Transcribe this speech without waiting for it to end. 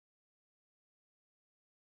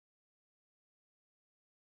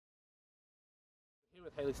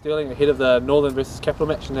With Hayley Stirling ahead of the Northern versus Captial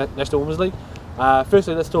match in the National Women's League.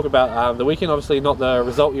 Firstly, let's talk about the weekend. Obviously not the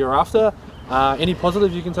result you were after. Any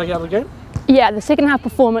positives you can take out of the game? Yeah, the second half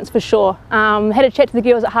performance for sure. Had a chat to the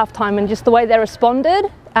girls at half time and just the way they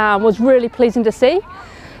responded was really pleasing to see.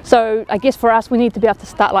 So I guess for us we need to be able to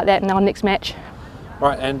start like that in our next match.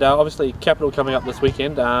 Right, and obviously Captial coming up this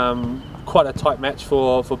weekend. Quite a tight match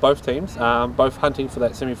for both teams, both hunting for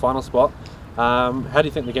that semi-final spot. How do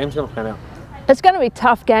you think the game's going to pan out? It's going to be a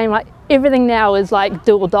tough game. Like everything now is like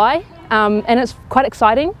do or die, and it's quite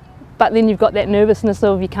exciting. But then you've got that nervousness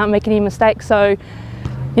of you can't make any mistakes. So,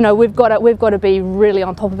 you know, we've got to be really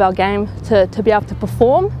on top of our game to be able to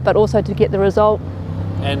perform, but also to get the result.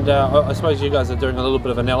 And I suppose you guys are doing a little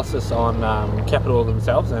bit of analysis on Captial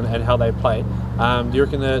themselves and how they play. Do you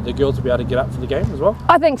reckon the girls will be able to get up for the game as well?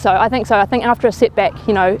 I think so. I think after a setback,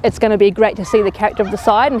 you know, it's going to be great to see the character of the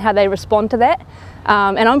side and how they respond to that.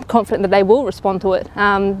 And I'm confident that they will respond to it.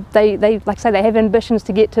 They like I say, they have ambitions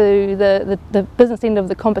to get to the business end of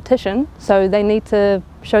the competition, so they need to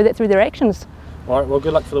show that through their actions. All right. Well,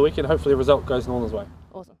 good luck for the weekend. Hopefully, the result goes Northern's way.